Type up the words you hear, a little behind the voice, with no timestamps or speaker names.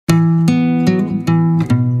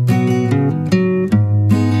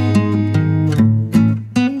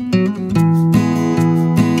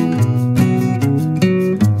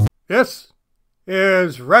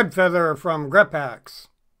Red Feather from Grepacks.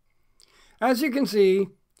 As you can see,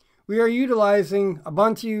 we are utilizing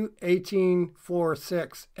Ubuntu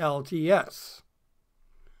 18.4.6 LTS.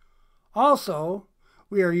 Also,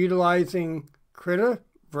 we are utilizing Krita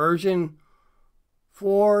version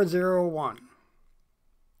 4.0.1.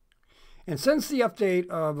 And since the update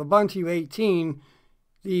of Ubuntu 18,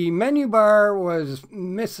 the menu bar was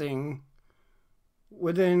missing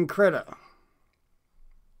within Krita.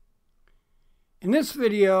 In this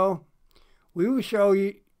video, we will show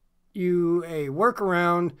you a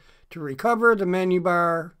workaround to recover the menu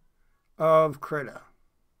bar of Krita.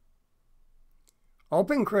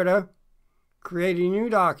 Open Krita, create a new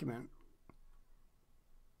document.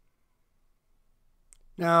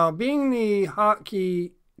 Now, being the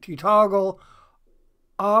hotkey to toggle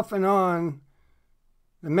off and on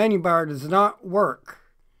the menu bar does not work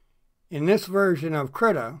in this version of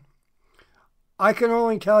Krita, I can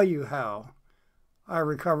only tell you how I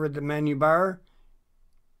recovered the menu bar.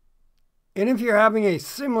 And if you're having a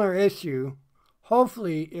similar issue,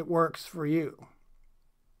 hopefully it works for you.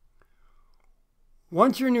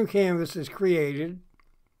 Once your new canvas is created,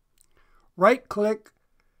 right-click.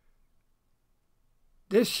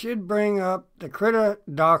 This should bring up the Krita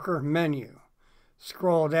Docker menu.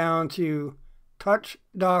 Scroll down to Touch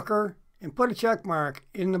Docker and put a check mark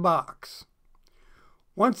in the box.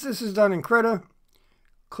 Once this is done in Krita,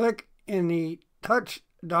 click in the Touch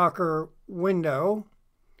Docker window,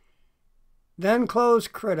 then close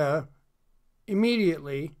Krita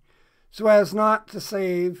immediately so as not to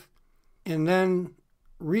save, and then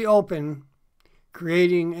reopen,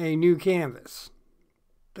 creating a new canvas.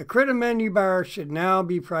 The Krita menu bar should now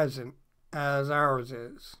be present, as ours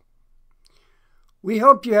is. We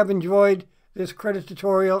hope you have enjoyed this Krita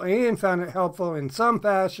tutorial and found it helpful in some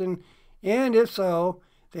fashion, and if so,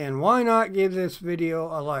 then why not give this video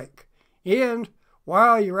a like? And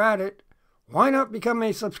while you're at it, why not become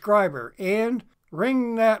a subscriber and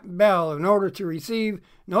ring that bell in order to receive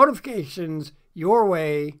notifications your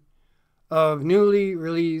way of newly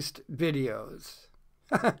released videos.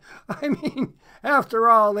 I mean, after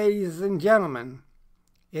all, ladies and gentlemen,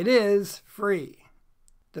 it is free.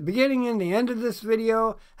 The beginning and the end of this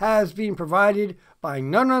video has been provided by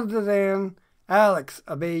none other than Alex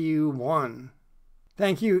Abayu1.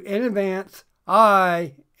 Thank you in advance.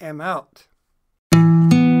 I am out.